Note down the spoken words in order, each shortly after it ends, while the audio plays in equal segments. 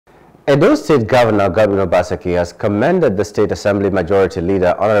Edo State Governor Godwin Obaseki has commended the State Assembly Majority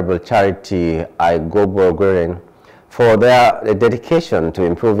Leader, Honorable Charity Aiguobarueghian, for their dedication to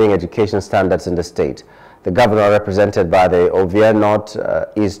improving education standards in the state. The governor, represented by the Ovia North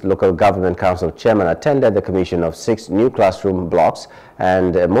East Local Government Council Chairman, attended the commission of 6 new classroom blocks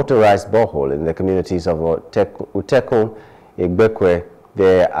and a motorized borehole in the communities of Utekon, Igbekhue,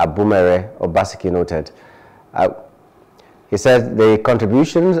 the Abumere. Obaseki noted. He said the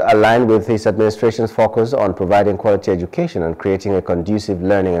contributions align with his administration's focus on providing quality education and creating a conducive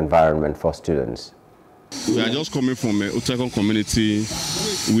learning environment for students. We are just coming from a Utekon community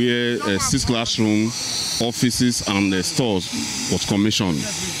where 6 classroom, offices and stores was commissioned.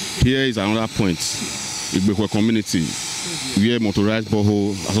 Here is another point, Igbekhue community, where motorized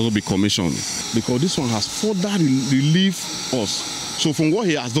borehole has also been commissioned. Because this one has further relieved us. So from what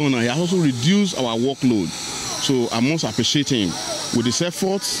he has done, he has also reduced our workload. So I must appreciate him. With his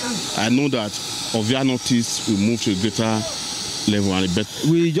efforts, I know that Ovia Northeast will move to a greater level and a better.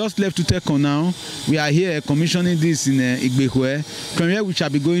 We just left Utekon now. We are here commissioning this in Igbekhue. From here we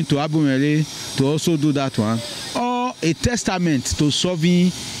shall be going to Abumere to also do that one. Or a testament to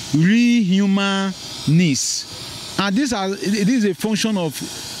solving real human needs. And it is a function of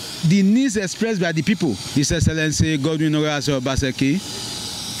the needs expressed by the people. His Excellency Godwin Obaseki,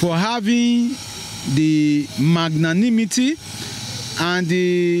 for having the magnanimity and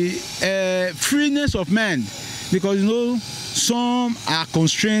the freeness of men, because you know some are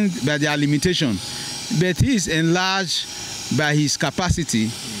constrained by their limitation, but he is enlarged by his capacity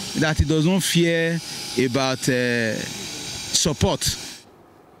that he does not fear about support.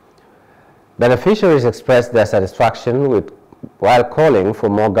 Beneficiaries expressed their satisfaction while calling for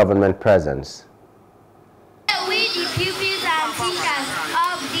more government presence. We, the pupils and teachers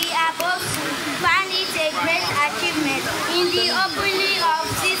of the above, find it a great achievement in the opening of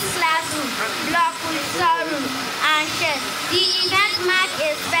 6 classroom, block with storeroom and shed. The event marked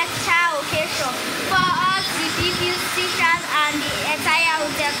a special occasion for us, the pupils, teachers, and the entire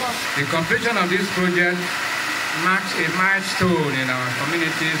Utekon. The completion of this project marks a milestone in our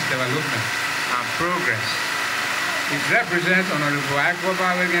community's development and progress. It represents Honorable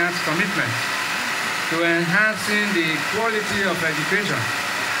Aiguobarueghian's commitment to enhancing the quality of education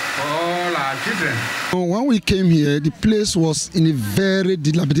for all our children. When we came here, the place was in a very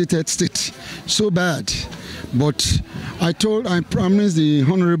dilapidated state, so bad. But I promised the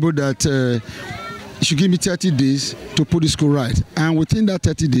Honorable that he should give me 30 days to put the school right. And within that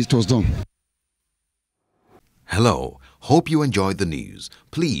 30 days, it was done. Hello, hope you enjoyed the news.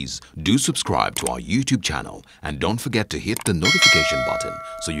 Please do subscribe to our YouTube channel and don't forget to hit the notification button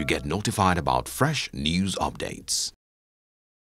so you get notified about fresh news updates.